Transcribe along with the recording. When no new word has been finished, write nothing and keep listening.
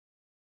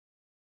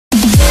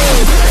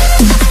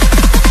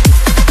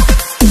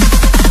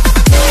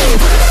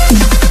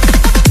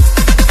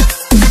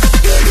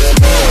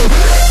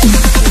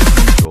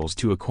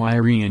to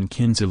acquire Ian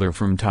Kinsler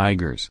from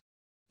Tigers.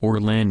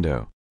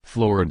 Orlando,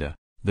 Florida,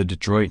 the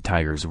Detroit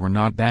Tigers were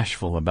not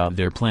bashful about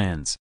their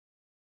plans.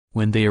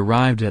 When they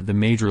arrived at the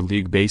Major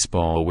League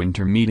Baseball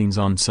winter meetings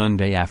on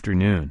Sunday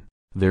afternoon,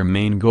 their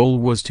main goal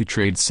was to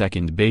trade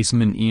second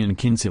baseman Ian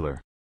Kinsler.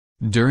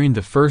 During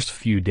the first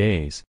few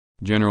days,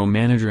 General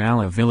Manager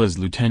Avila's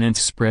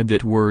lieutenants spread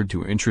that word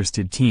to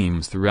interested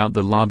teams throughout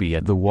the lobby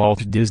at the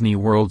Walt Disney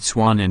World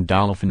Swan and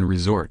Dolphin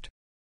Resort.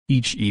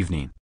 Each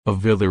evening,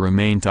 Avila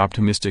remained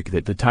optimistic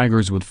that the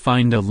Tigers would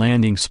find a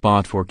landing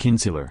spot for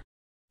Kinsler.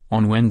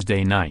 On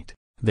Wednesday night,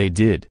 they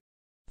did.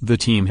 The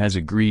team has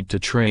agreed to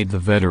trade the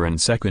veteran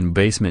second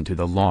baseman to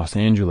the Los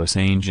Angeles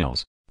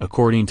Angels,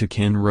 according to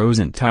Ken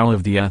Rosenthal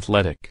of The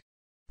Athletic.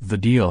 The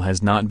deal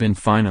has not been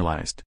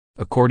finalized,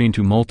 according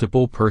to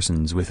multiple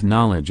persons with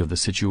knowledge of the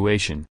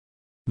situation.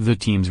 The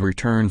team's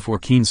return for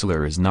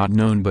Kinsler is not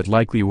known but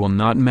likely will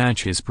not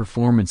match his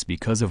performance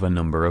because of a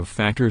number of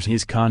factors: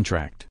 his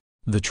contract,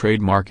 the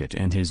trade market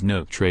and his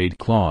no-trade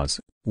clause,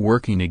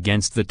 working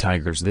against the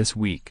Tigers this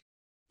week.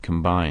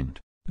 Combined,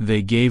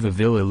 they gave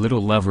Avila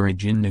little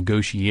leverage in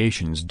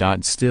negotiations.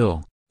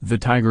 Still, the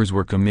Tigers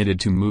were committed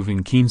to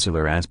moving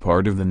Kinsler as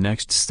part of the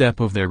next step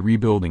of their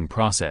rebuilding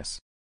process.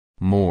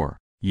 More,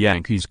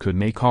 Yankees could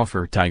make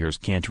offer Tigers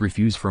can't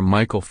refuse from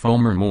Michael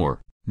Fulmer. More,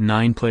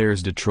 9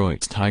 players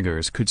Detroit's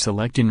Tigers could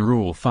select in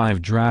Rule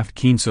 5 draft.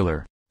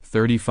 Kinsler,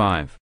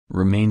 35,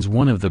 remains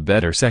one of the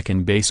better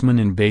second basemen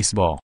in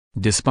baseball,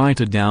 despite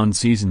a down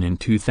season in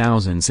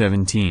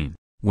 2017.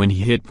 When he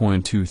hit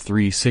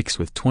 .236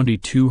 with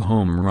 22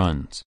 home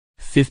runs,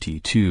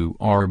 52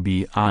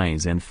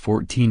 RBIs and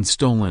 14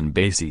 stolen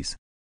bases.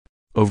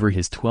 Over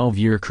his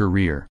 12-year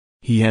career,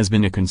 he has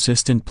been a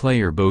consistent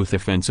player both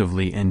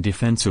offensively and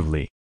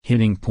defensively,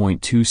 hitting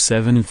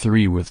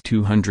 .273 with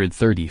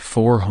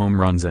 234 home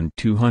runs and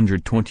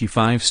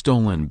 225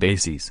 stolen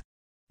bases.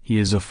 He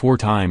is a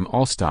 4-time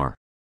All-Star.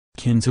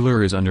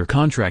 Kinsler is under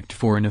contract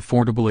for an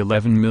affordable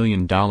 $11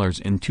 million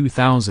in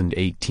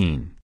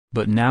 2018.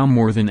 But now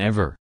more than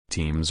ever,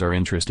 teams are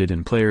interested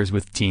in players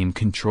with team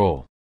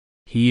control.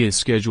 He is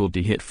scheduled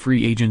to hit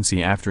free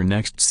agency after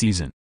next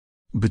season.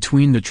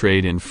 Between the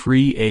trade and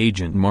free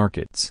agent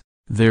markets,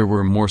 there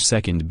were more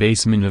second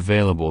basemen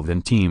available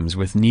than teams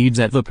with needs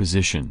at the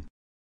position.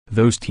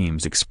 Those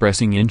teams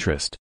expressing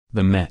interest,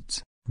 the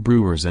Mets,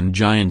 Brewers and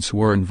Giants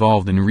were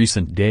involved in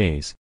recent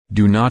days,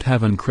 do not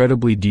have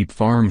incredibly deep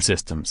farm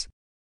systems.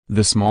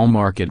 The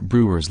small-market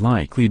Brewers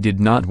likely did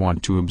not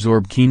want to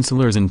absorb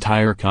Kinsler's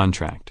entire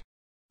contract.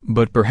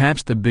 But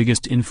perhaps the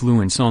biggest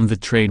influence on the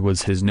trade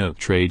was his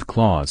no-trade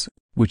clause,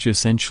 which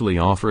essentially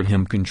offered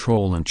him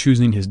control in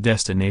choosing his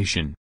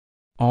destination.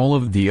 All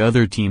of the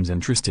other teams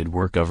interested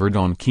were covered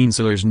on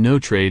Kinsler's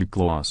no-trade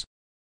clause.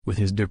 With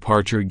his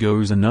departure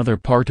goes another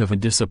part of a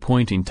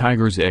disappointing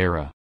Tigers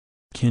era.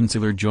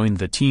 Kinsler joined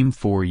the team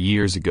 4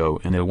 years ago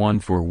in a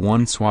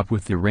 1-for-1 swap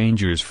with the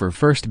Rangers for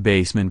first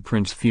baseman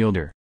Prince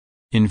Fielder.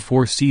 In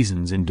 4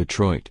 seasons in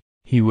Detroit,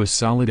 he was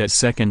solid at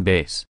second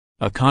base,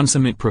 a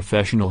consummate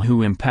professional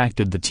who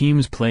impacted the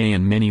team's play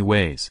in many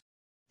ways.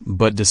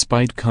 But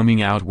despite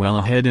coming out well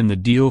ahead in the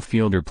deal,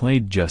 Fielder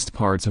played just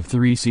parts of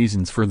 3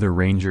 seasons for the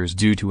Rangers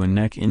due to a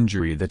neck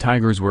injury. The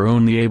Tigers were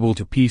only able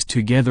to piece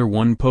together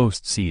one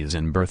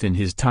postseason berth in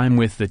his time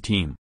with the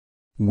team.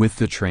 With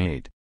the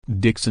trade,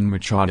 Dixon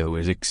Machado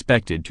is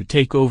expected to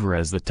take over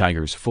as the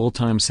Tigers'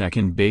 full-time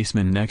second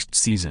baseman next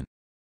season.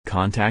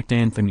 Contact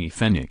Anthony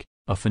Fennick,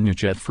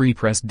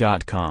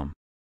 @freepress.com.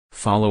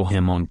 Follow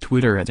him on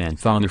Twitter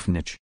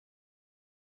 @AnthonyFennick.